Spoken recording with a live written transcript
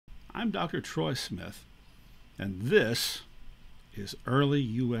I'm Dr. Troy Smith, and this is early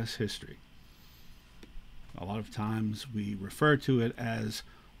U.S. history. A lot of times we refer to it as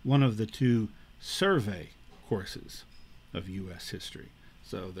one of the two survey courses of U.S. history.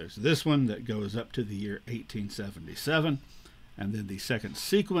 So there's this one that goes up to the year 1877, and then the second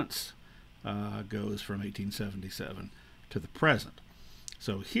sequence goes from 1877 to the present.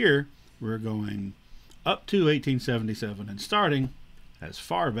 So here we're going up to 1877 and starting as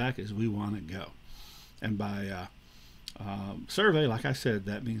far back as we want to go. And by survey, like I said,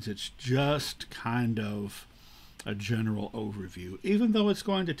 that means it's just kind of a general overview, even though it's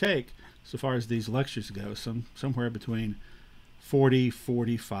going to take, so far as these lectures go, somewhere between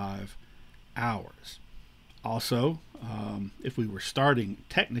 45 hours. Also, if we were starting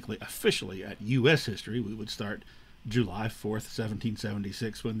technically, officially at U.S. history, we would start July 4th,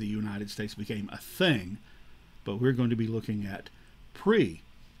 1776, when the United States became a thing. But we're going to be looking at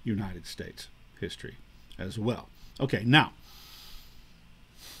pre-United States history as well. Okay, now,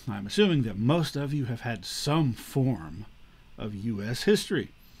 I'm assuming that most of you have had some form of U.S.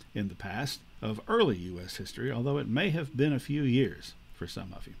 history in the past, of early U.S. history, although it may have been a few years for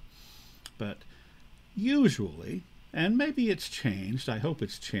some of you. But usually, and maybe it's changed, I hope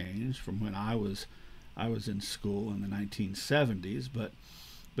it's changed from when I was in school in the 1970s, but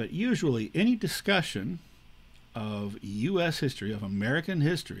usually any discussion of U.S. history, of American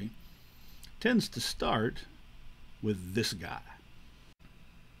history, tends to start with this guy.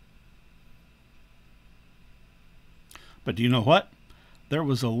 But do you know what? There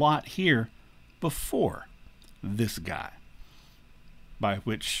was a lot here before this guy. By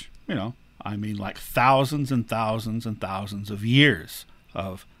which, I mean like thousands and thousands and thousands of years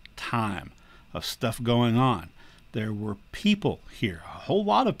of time, of stuff going on. There were people here, a whole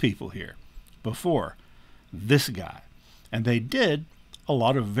lot of people here, before this guy. And they did a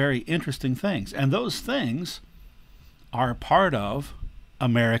lot of very interesting things. And those things are part of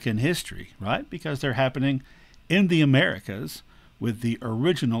American history, right? Because they're happening in the Americas with the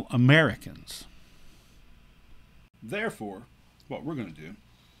original Americans. Therefore, what we're going to do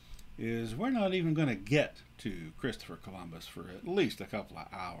is we're not even going to get to Christopher Columbus for at least a couple of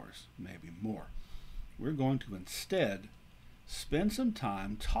hours, maybe more. We're going to instead spend some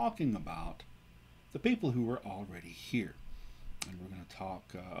time talking about the people who were already here. And we're going to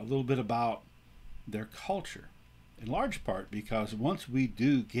talk a little bit about their culture, in large part because once we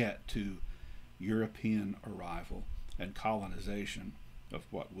do get to European arrival and colonization of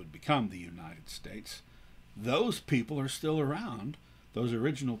what would become the United States, those people are still around, those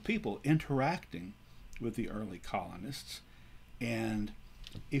original people interacting with the early colonists. And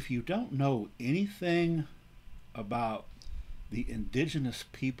if you don't know anything about the indigenous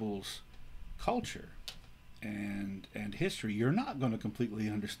people's culture and history, you're not going to completely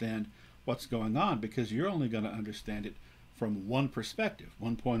understand what's going on, because you're only going to understand it from one perspective,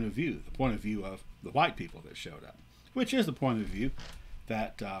 one point of view, the point of view of the white people that showed up, which is the point of view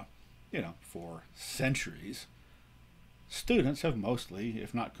that, for centuries, students have mostly,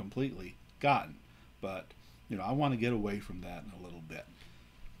 if not completely, gotten. But, I want to get away from that in a little bit.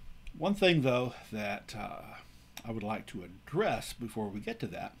 One thing, though, that I would like to address before we get to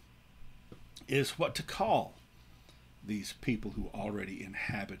that is what to call these people who already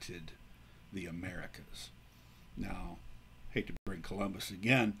inhabited the Americas. Now, hate to bring Columbus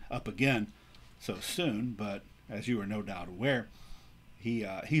up again so soon, but as you are no doubt aware, he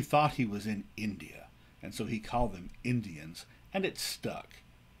thought he was in India, and so he called them Indians, and it stuck,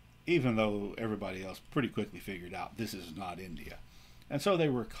 even though everybody else pretty quickly figured out this is not India. And so they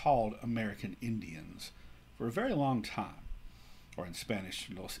were called American Indians for a very long time, or in Spanish,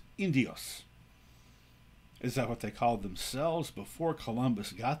 Los Indios. Is that what they called themselves before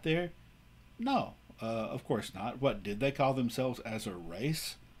Columbus got there? No, of course not. What did they call themselves as a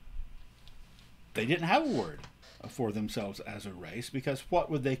race? They didn't have a word for themselves as a race, because what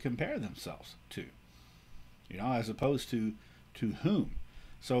would they compare themselves to? As opposed to whom?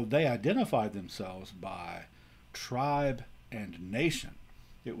 So they identified themselves by tribe and nation.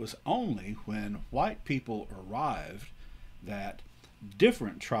 It was only when white people arrived that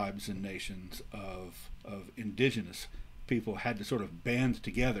different tribes and nations of indigenous people had to sort of band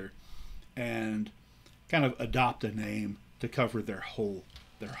together and kind of adopt a name to cover their whole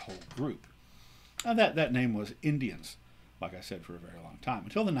group. And that name was Indians, like I said, for a very long time,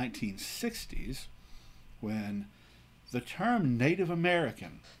 until the 1960s, when the term Native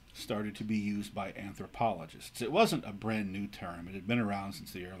American started to be used by anthropologists. It wasn't a brand new term. It had been around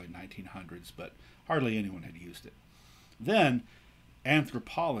since the early 1900s, but hardly anyone had used it. Then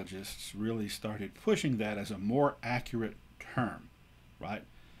anthropologists really started pushing that as a more accurate term, right?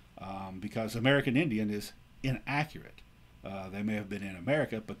 because American Indian is inaccurate. They may have been in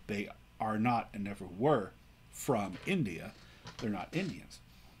America, but they are not and never were from India. They're not Indians.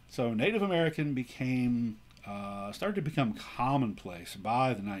 So Native American started to become commonplace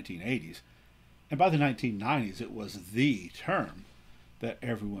by the 1980s. And by the 1990s, it was the term that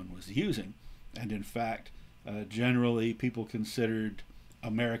everyone was using. And in fact, generally people considered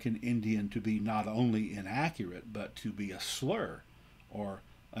American Indian to be not only inaccurate, but to be a slur or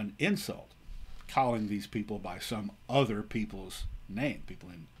an insult, calling these people by some other people's name, people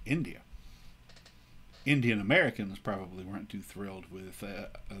in India. Indian Americans probably weren't too thrilled with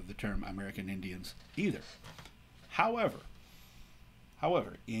the term American Indians either. However,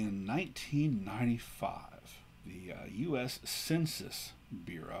 in 1995, the U.S. Census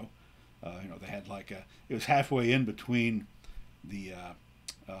Bureau, they had it was halfway in between the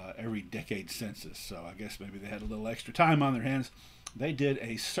every decade census, so I guess maybe they had a little extra time on their hands. They did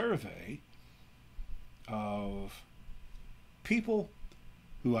a survey of people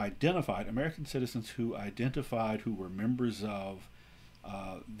who identified, American citizens who identified who were members of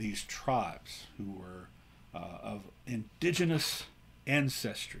these tribes, who were of indigenous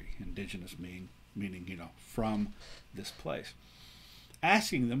ancestry, indigenous meaning from this place,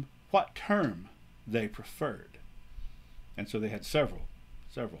 asking them what term they preferred. And so they had several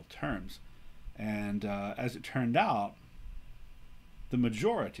terms. And as it turned out, the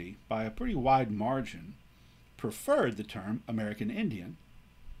majority, by a pretty wide margin, preferred the term American Indian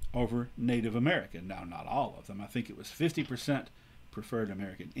over Native American. Now, not all of them. I think it was 50% preferred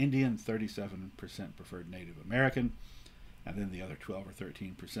American Indian, 37% preferred Native American, and then the other 12 or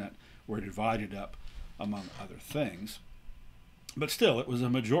 13% were divided up among other things. But still, it was a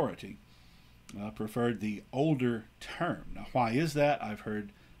majority preferred the older term. Now, why is that? I've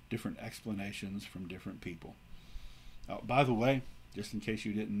heard different explanations from different people. By the way, just in case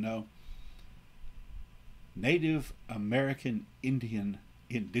you didn't know, Native American Indian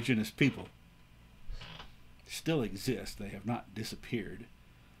indigenous people still exist. They have not disappeared.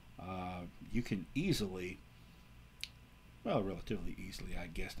 You can easily, well, relatively easily, I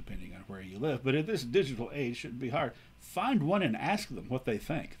guess, depending on where you live, but in this digital age, it shouldn't be hard. Find one and ask them what they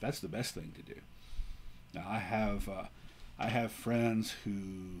think. That's the best thing to do. Now, I have friends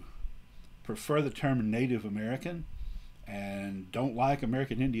who prefer the term Native American and don't like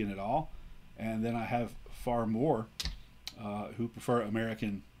American Indian at all, and then I have far more who prefer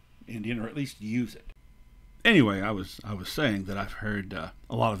American Indian, or at least use it. Anyway, I was saying that I've heard a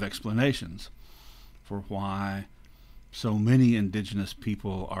lot of explanations for why so many indigenous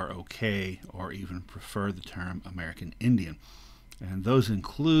people are okay or even prefer the term American Indian. And those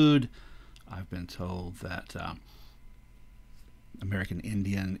include, I've been told that American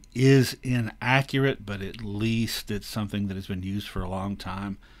Indian is inaccurate, but at least it's something that has been used for a long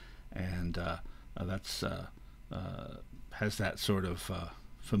time, and that's has that sort of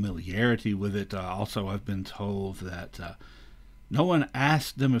familiarity with it. Also, I've been told that no one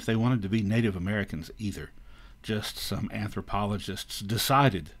asked them if they wanted to be Native Americans either. Just some anthropologists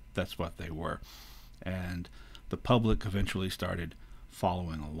decided that's what they were, and the public eventually started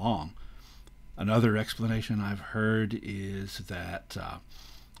following along. Another explanation I've heard is that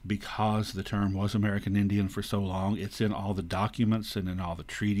because the term was American Indian for so long, it's in all the documents and in all the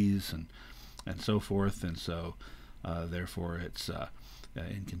treaties and so forth, and so therefore it's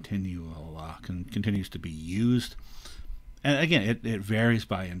continues to be used. And again, it varies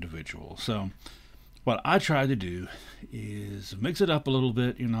by individual. So what I try to do is mix it up a little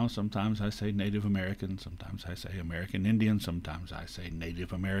bit. Sometimes I say Native American, sometimes I say American Indian, sometimes I say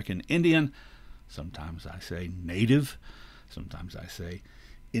Native American Indian, sometimes I say Native, sometimes I say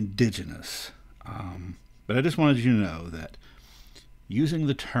indigenous. But I just wanted you to know that using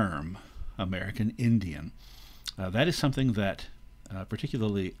the term American Indian, that is something that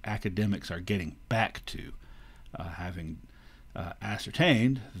particularly academics are getting back to, having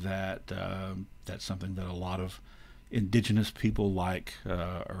ascertained that that's something that a lot of indigenous people like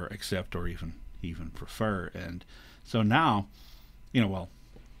or accept or even prefer. And so now,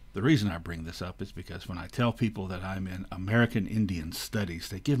 the reason I bring this up is because when I tell people that I'm in American Indian Studies,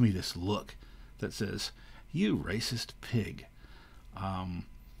 they give me this look that says, "You racist pig."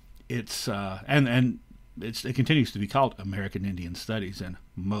 It continues to be called American Indian Studies in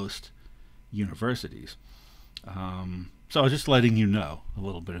most universities. So I was just letting you know a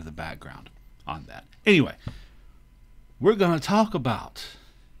little bit of the background on that. Anyway, we're going to talk about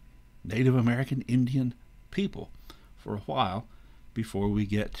Native American Indian people for a while before we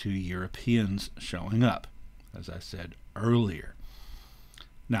get to Europeans showing up, as I said earlier.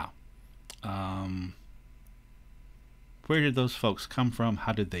 Now, Where did those folks come from?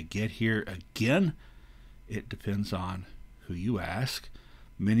 How did they get here? Again, it depends on who you ask.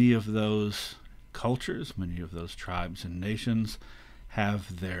 Many of those cultures, many of those tribes and nations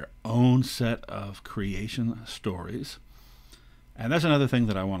have their own set of creation stories. And that's another thing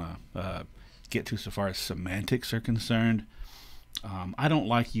that I want to get to so far as semantics are concerned. I don't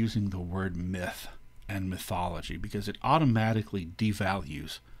like using the word myth and mythology because it automatically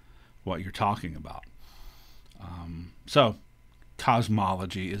devalues what you're talking about. So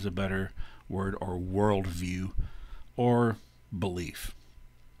cosmology is a better word, or worldview, or belief.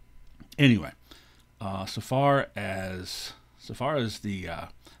 Anyway, so far as the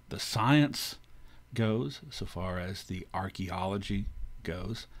science goes, so far as the archaeology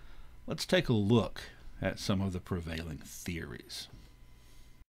goes, let's take a look at some of the prevailing theories.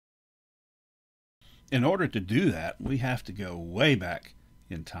 In order to do that, we have to go way back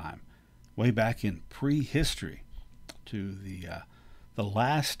in time, way back in prehistory, to the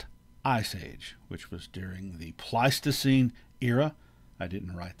last ice age, which was during the Pleistocene era. I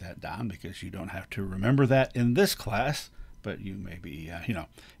didn't write that down because you don't have to remember that in this class, but you may be,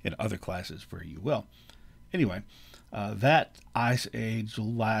 in other classes where you will. Anyway, that ice age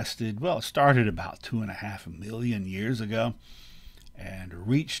lasted, well, it started about 2.5 million years ago and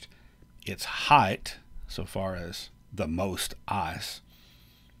reached its height, so far as the most ice,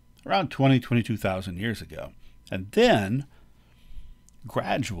 around 22,000 years ago. And then,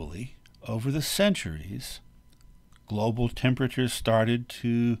 gradually, over the centuries, global temperatures started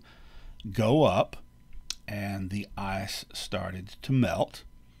to go up and the ice started to melt.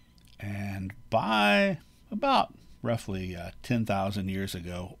 And by about roughly 10,000 years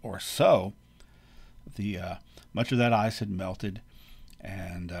ago or so, much of that ice had melted,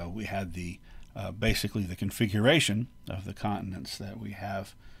 and we had basically the configuration of the continents that we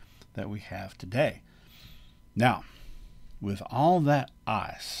have today. Now, with all that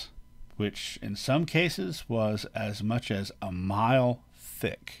ice, which in some cases was as much as a mile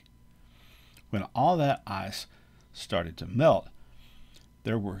thick, when all that ice started to melt,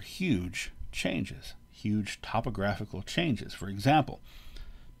 there were huge changes, huge topographical changes. For example,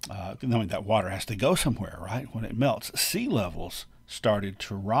 knowing that water has to go somewhere, right? When it melts, sea levels started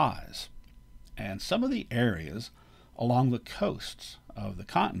to rise. And some of the areas along the coasts of the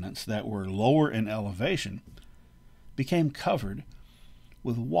continents that were lower in elevation became covered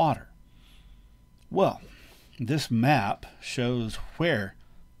with water. Well, this map shows where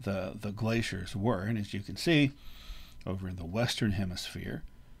the glaciers were, and as you can see, over in the western hemisphere,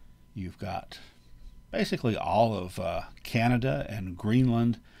 you've got basically all of Canada and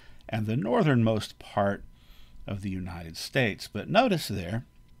Greenland and the northernmost part of the United States. But notice there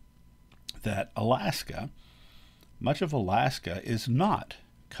that Alaska, much of Alaska, is not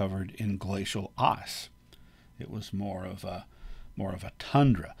covered in glacial ice. It was more of a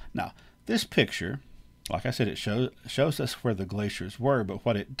tundra. Now, this picture, like I said, it shows us where the glaciers were, but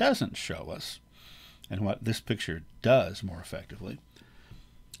what it doesn't show us, and what this picture does more effectively,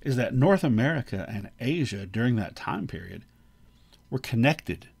 is that North America and Asia during that time period were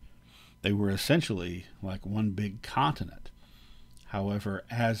connected. They were essentially like one big continent. However,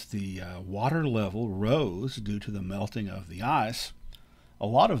 as the water level rose due to the melting of the ice, a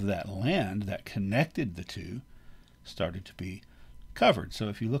lot of that land that connected the two started to be covered. So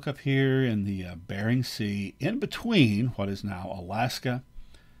if you look up here in the Bering Sea, in between what is now Alaska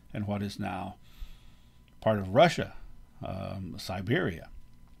and what is now part of Russia, Siberia,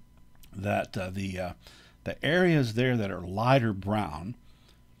 that the areas there that are lighter brown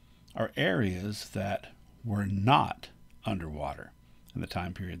are areas that were not underwater in the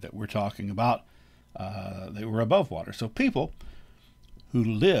time period that we're talking about. They were above water. So people who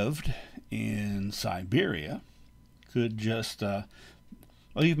lived in Siberia could just,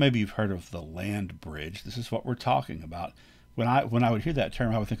 maybe you've heard of the land bridge. This is what we're talking about. When I would hear that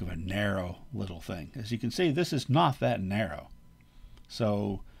term, I would think of a narrow little thing. As you can see, this is not that narrow.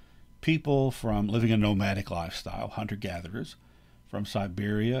 So people from living a nomadic lifestyle, hunter-gatherers from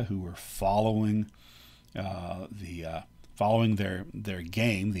Siberia who were following following their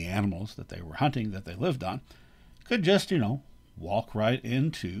game, the animals that they were hunting, that they lived on, could just, walk right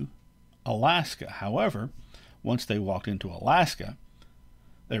into Alaska. However, once they walked into Alaska,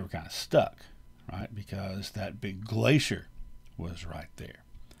 they were kind of stuck, right? Because that big glacier was right there.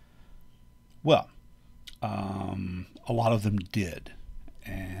 Well, a lot of them did.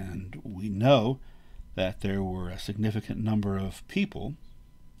 And we know that there were a significant number of people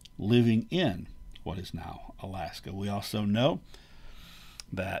living in what is now Alaska. We also know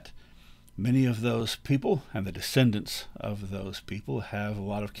that many of those people and the descendants of those people have a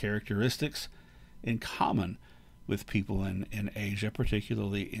lot of characteristics in common with people in Asia,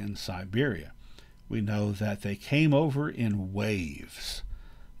 particularly in Siberia. We know that they came over in waves.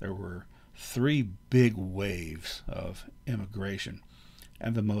 There were 3 big waves of immigration.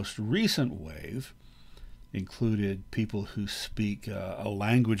 And the most recent wave included people who speak a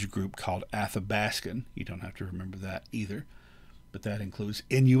language group called Athabascan. You don't have to remember that either. But that includes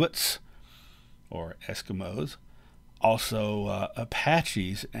Inuits, or Eskimos. Also,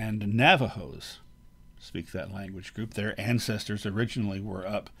 Apaches and Navajos speak that language group. Their ancestors originally were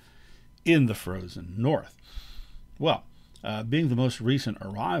up in the frozen north. Well, being the most recent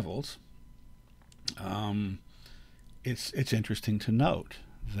arrivals, it's interesting to note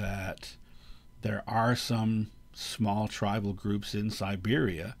that there are some small tribal groups in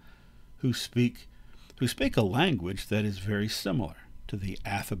Siberia who speak a language that is very similar to the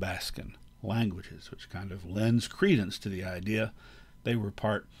Athabascan languages, which kind of lends credence to the idea they were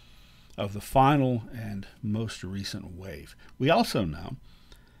part of the final and most recent wave. We also know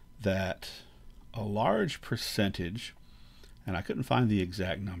that a large percentage, and I couldn't find the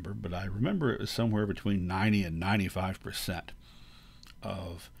exact number, but I remember it was somewhere between 90 and 95%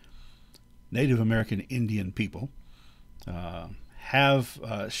 of Native American Indian people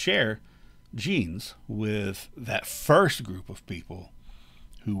share genes with that first group of people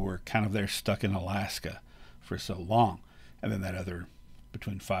who were kind of there stuck in Alaska for so long, and then that other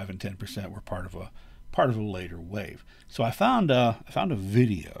between 5 and 10% were part of a later wave. So I found a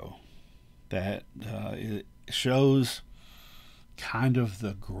video that it shows kind of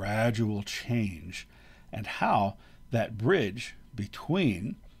the gradual change and how that bridge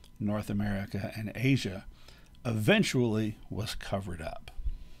between North America and Asia eventually was covered up.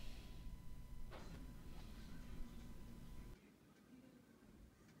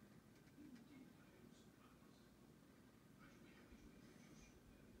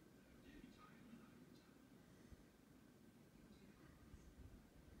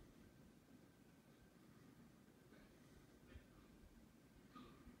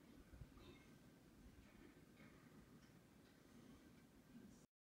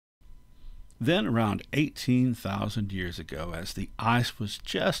 Then, around 18,000 years ago, as the ice was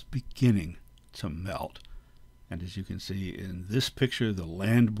just beginning to melt, and as you can see in this picture, the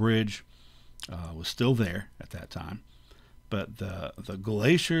land bridge was still there at that time, but the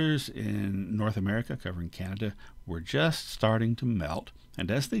glaciers in North America, covering Canada, were just starting to melt,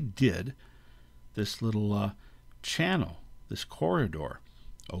 and as they did, this little channel, this corridor,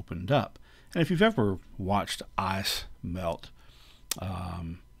 opened up. And if you've ever watched ice melt,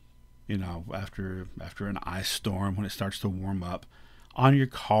 after an ice storm, when it starts to warm up on your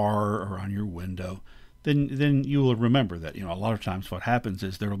car or on your window, then you will remember that, a lot of times what happens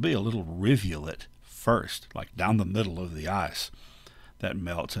is there will be a little rivulet first, like down the middle of the ice, that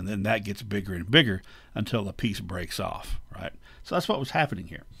melts, and then that gets bigger and bigger until the piece breaks off, right? So that's what was happening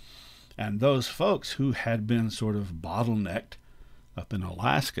here. And those folks who had been sort of bottlenecked up in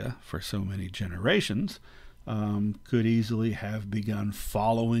Alaska for so many generations could easily have begun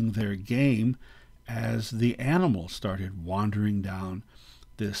following their game as the animals started wandering down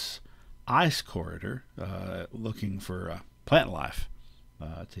this ice corridor looking for plant life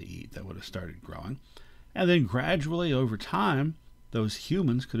to eat that would have started growing. And then gradually over time, those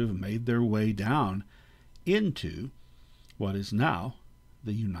humans could have made their way down into what is now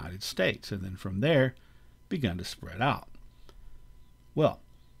the United States, and then from there begun to spread out. Well,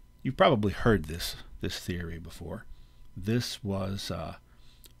 you've probably heard this theory before. This was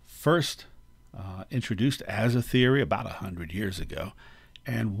first introduced as a theory about 100 years ago,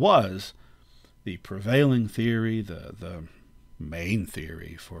 and was the prevailing theory, the main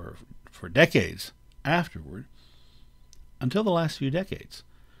theory for decades afterward, until the last few decades.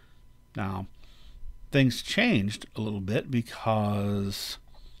 Now, things changed a little bit because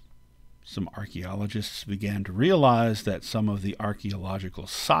some archaeologists began to realize that some of the archaeological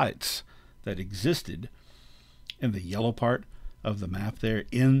sites that existed in the yellow part of the map there,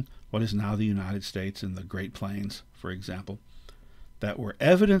 in what is now the United States, in the Great Plains, for example, that were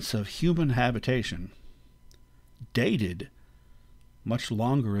evidence of human habitation, dated much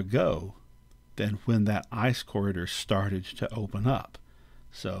longer ago than when that ice corridor started to open up.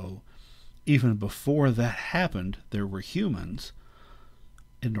 So even before that happened, there were humans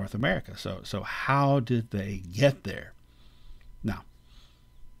in North America. So how did they get there? Now,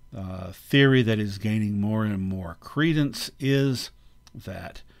 theory that is gaining more and more credence is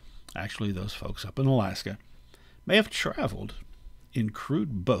that actually those folks up in Alaska may have traveled in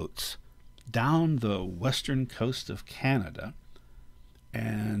crude boats down the western coast of Canada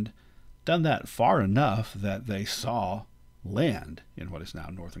and done that far enough that they saw land in what is now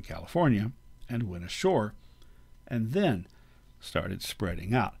Northern California and went ashore and then started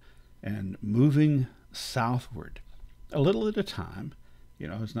spreading out and moving southward a little at a time.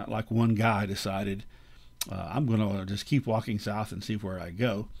 It's not like one guy decided, I'm going to just keep walking south and see where I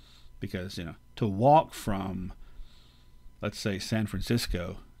go, because, to walk from, let's say, San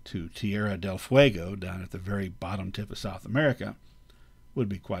Francisco to Tierra del Fuego, down at the very bottom tip of South America, would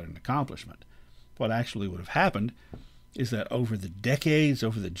be quite an accomplishment. What actually would have happened is that over the decades,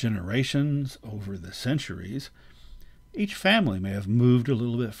 over the generations, over the centuries, each family may have moved a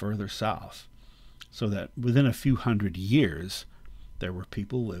little bit further south, so that within a few hundred years, there were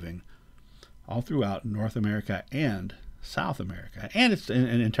people living all throughout North America and South America. And it's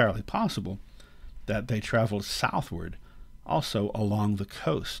entirely possible that they traveled southward also along the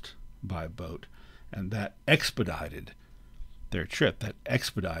coast by boat, and that expedited their trip, that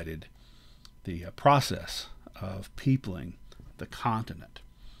expedited the process of peopling the continent.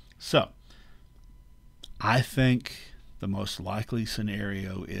 So, I think the most likely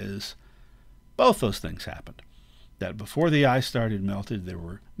scenario is both those things happened. That before the ice started melting,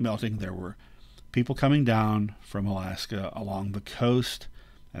 there were people coming down from Alaska along the coast,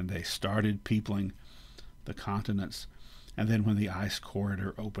 and they started peopling the continents. And then when the ice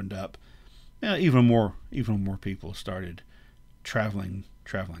corridor opened up, even more people started traveling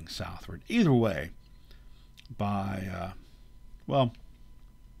southward. Either way, by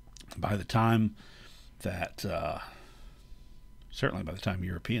the time that certainly by the time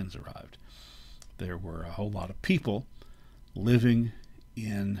Europeans arrived, there were a whole lot of people living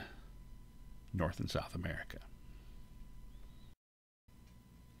in North and South America.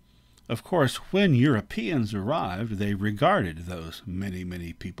 Of course, when Europeans arrived, they regarded those many,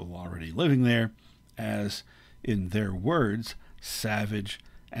 many people already living there as, in their words, savage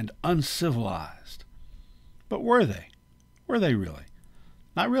and uncivilized. But were they? Were they really?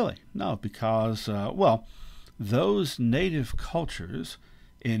 Not really. No, because, those native cultures,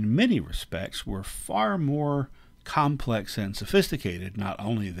 in many respects, were far more complex and sophisticated, not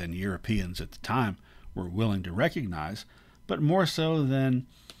only than Europeans at the time were willing to recognize, but more so than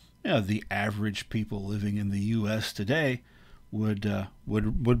the average people living in the U.S. today would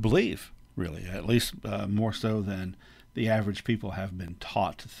believe, really, at least more so than the average people have been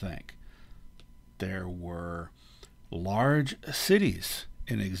taught to think. There were large cities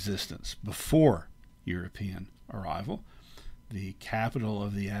in existence before European arrival. The capital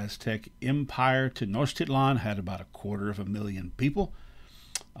of the Aztec Empire, Tenochtitlan, had about 250,000 people.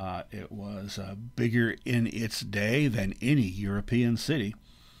 It was bigger in its day than any European city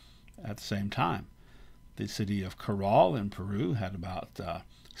at the same time. The city of Caral in Peru had about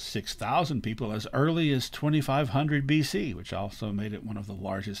 6,000 people as early as 2500 BC, which also made it one of the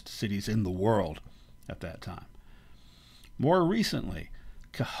largest cities in the world at that time. More recently,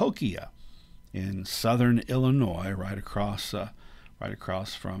 Cahokia in southern Illinois, right across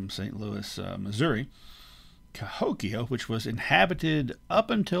from St. Louis, Missouri. Cahokia, which was inhabited up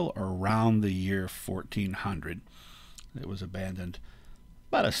until around the year 1400. It was abandoned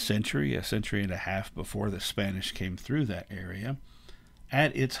about a century and a half before the Spanish came through that area.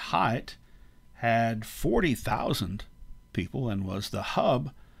 At its height, had 40,000 people and was the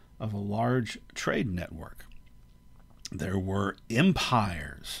hub of a large trade network. There were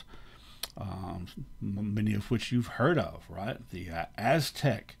empires, many of which you've heard of, right? The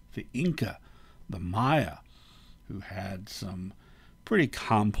Aztec, the Inca, the Maya, who had some pretty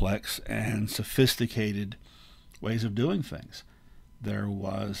complex and sophisticated ways of doing things. There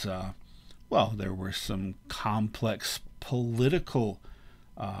was, there were some complex political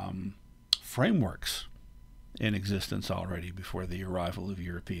frameworks in existence already before the arrival of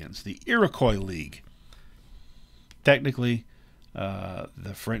Europeans. The Iroquois League. Technically,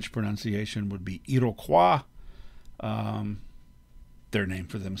 the French pronunciation would be Iroquois. Their name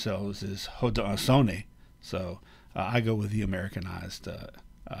for themselves is Haudenosaunee, so I go with the Americanized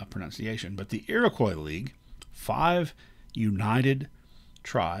pronunciation. But the Iroquois League, 5 united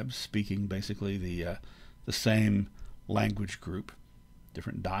tribes speaking basically the same language group,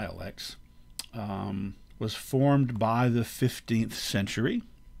 different dialects, was formed by the 15th century.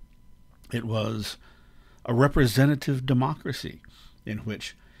 It was a representative democracy in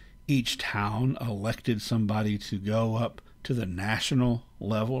which each town elected somebody to go up to the national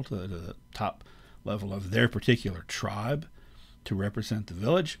level, to the top level of their particular tribe, to represent the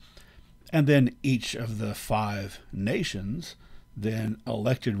village. And then each of the 5 nations then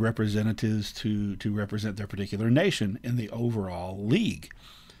elected representatives to represent their particular nation in the overall league.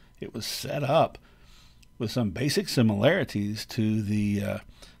 It was set up with some basic similarities to the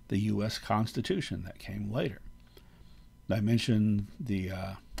U.S. Constitution that came later. I mentioned the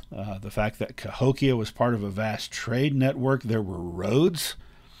the fact that Cahokia was part of a vast trade network. There were roads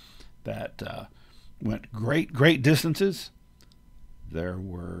that went great distances. There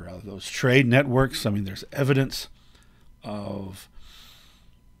were those trade networks. I mean, there's evidence of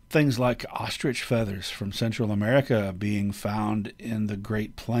things like ostrich feathers from Central America being found in the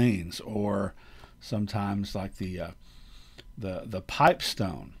Great Plains, or sometimes like the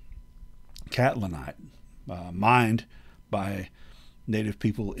pipestone, catlinite, mined by native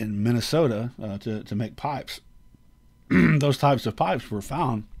people in Minnesota to make pipes. Those types of pipes were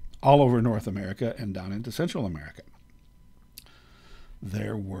found all over North America and down into Central America.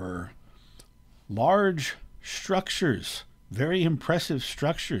 There were large structures, very impressive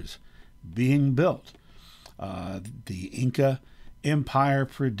structures being built. The Inca Empire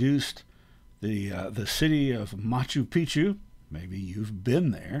produced the city of Machu Picchu. Maybe you've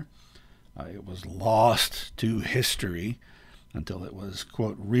been there. It was lost to history until it was,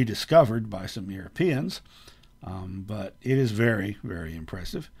 quote, rediscovered by some Europeans. But it is very, very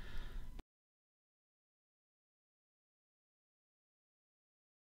impressive.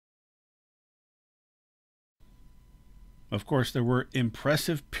 Of course, there were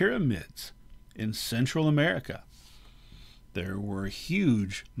impressive pyramids in Central America. There were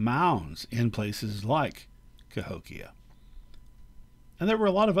huge mounds in places like Cahokia. And there were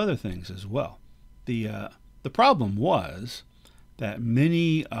a lot of other things as well. The problem was that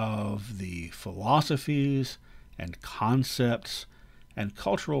many of the philosophies and concepts and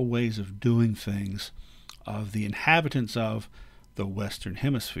cultural ways of doing things of the inhabitants of the Western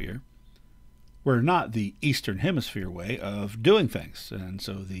Hemisphere were not the Eastern Hemisphere way of doing things. And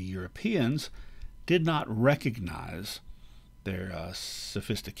so the Europeans did not recognize their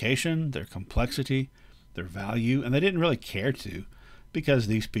sophistication, their complexity, their value, and they didn't really care to, because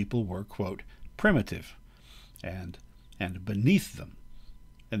these people were, quote, primitive and beneath them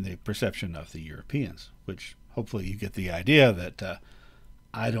in the perception of the Europeans, which hopefully you get the idea that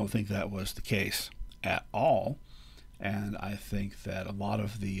I don't think that was the case at all. And I think that a lot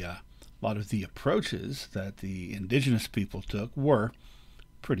of the approaches that the indigenous people took were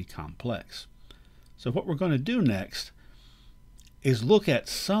pretty complex. So what we're going to do next is look at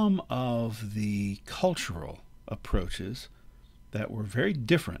some of the cultural approaches that were very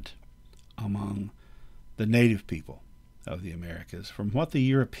different among the native people of the Americas from what the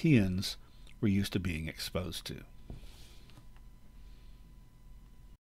Europeans were used to being exposed to.